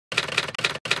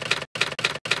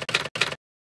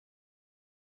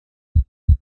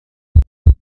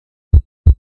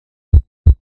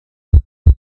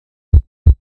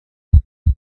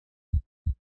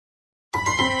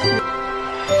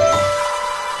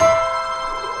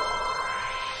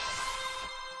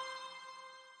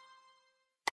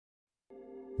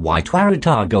Why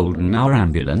Twarata Golden Hour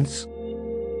Ambulance?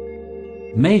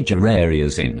 Major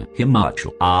areas in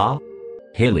Himachal are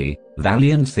hilly, valley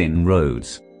and thin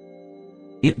roads.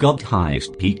 It got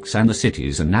highest peaks and the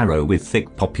cities are narrow with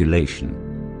thick population.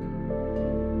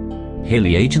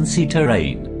 Hilly agency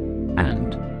terrain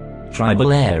and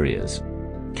tribal areas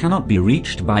cannot be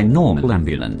reached by normal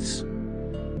ambulance.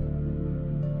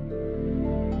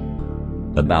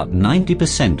 About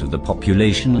 90% of the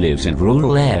population lives in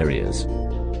rural areas.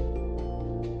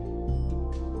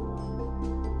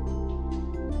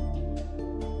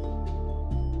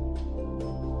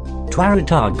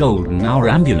 Twarata Golden Hour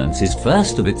Ambulance is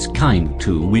first of its kind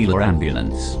two-wheeler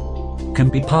ambulance. Can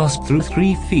be passed through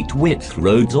 3 feet width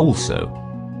roads also.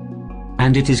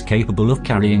 And it is capable of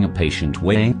carrying a patient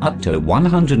weighing up to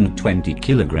 120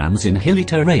 kilograms in hilly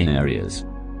terrain areas.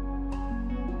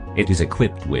 It is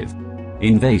equipped with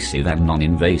invasive and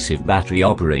non-invasive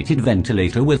battery-operated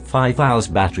ventilator with 5 hours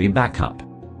battery backup,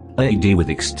 AED with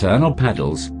external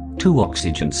paddles, 2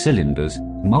 oxygen cylinders,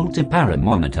 multi-para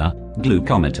monitor,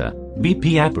 glucometer,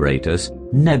 BP apparatus,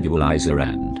 nebulizer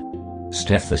and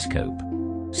stethoscope,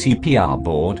 CPR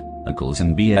board, ACLS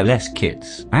and BLS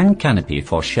kits, and canopy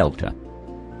for shelter.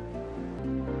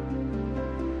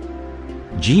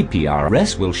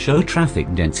 GPRS will show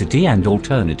traffic density and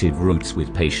alternative routes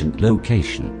with patient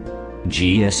location.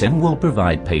 GSM will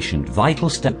provide patient vital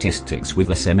statistics with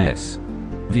SMS,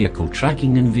 vehicle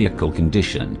tracking and vehicle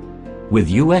condition. With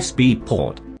USB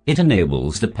port, it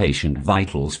enables the patient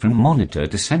vitals from monitor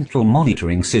to central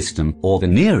monitoring system or the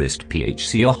nearest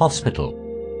PHC or hospital.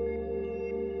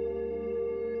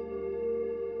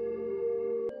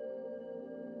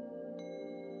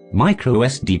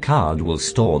 MicroSD card will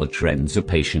store the trends of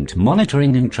patient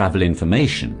monitoring and travel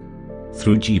information.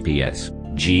 Through GPS,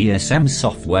 GSM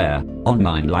software,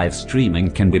 online live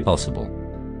streaming can be possible.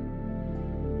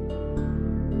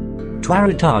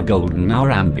 Twarata Golden Hour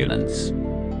Ambulance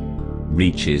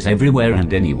reaches everywhere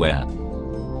and anywhere.